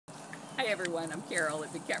Hi everyone, I'm Carol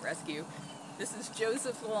at Big Cat Rescue. This is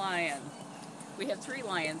Joseph the lion. We have 3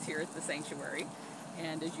 lions here at the sanctuary,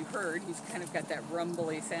 and as you heard, he's kind of got that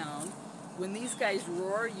rumbly sound. When these guys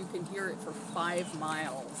roar, you can hear it for 5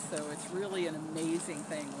 miles, so it's really an amazing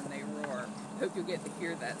thing when they roar. Hope you'll get to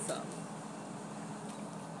hear that some.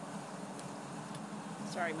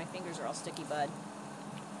 Sorry, my fingers are all sticky, bud.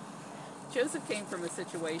 Joseph came from a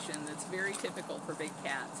situation that's very typical for big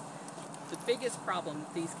cats. The biggest problem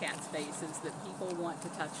these cats face is that people want to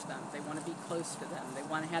touch them. They want to be close to them. They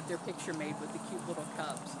want to have their picture made with the cute little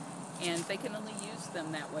cubs. And they can only use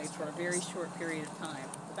them that way for a very short period of time,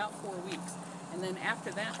 about 4 weeks. And then after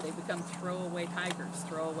that, they become throwaway tigers,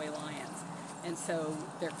 throwaway lions. And so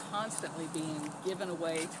they're constantly being given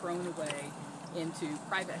away, thrown away into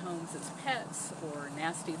private homes as pets or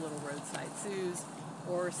nasty little roadside zoos.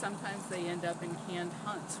 Or sometimes they end up in canned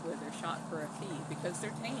hunts where they're shot for a fee because they're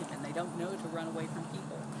tame and they don't know to run away from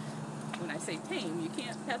people. When I say tame, you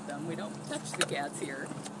can't pet them. We don't touch the cats here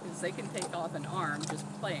because they can take off an arm just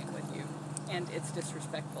playing with you, and it's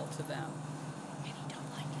disrespectful to them. Maybe you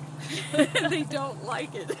don't like it. They don't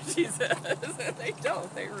like it, she says. They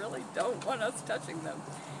don't. They really don't want us touching them.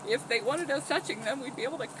 If they wanted us touching them, we'd be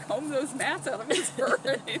able to comb those mats out of his fur.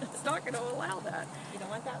 It's not going to allow that. You don't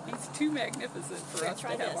want that one? He's too magnificent for us to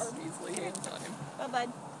have this. our measly hands on him. Bye,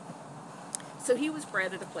 bud. So he was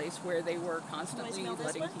bred at a place where they were constantly smell this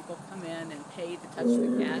letting one? people come in and pay to touch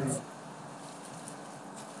the cats.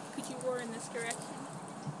 Could you roar in this direction?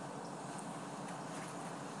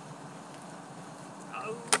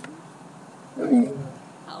 Oh.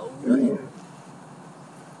 Oh.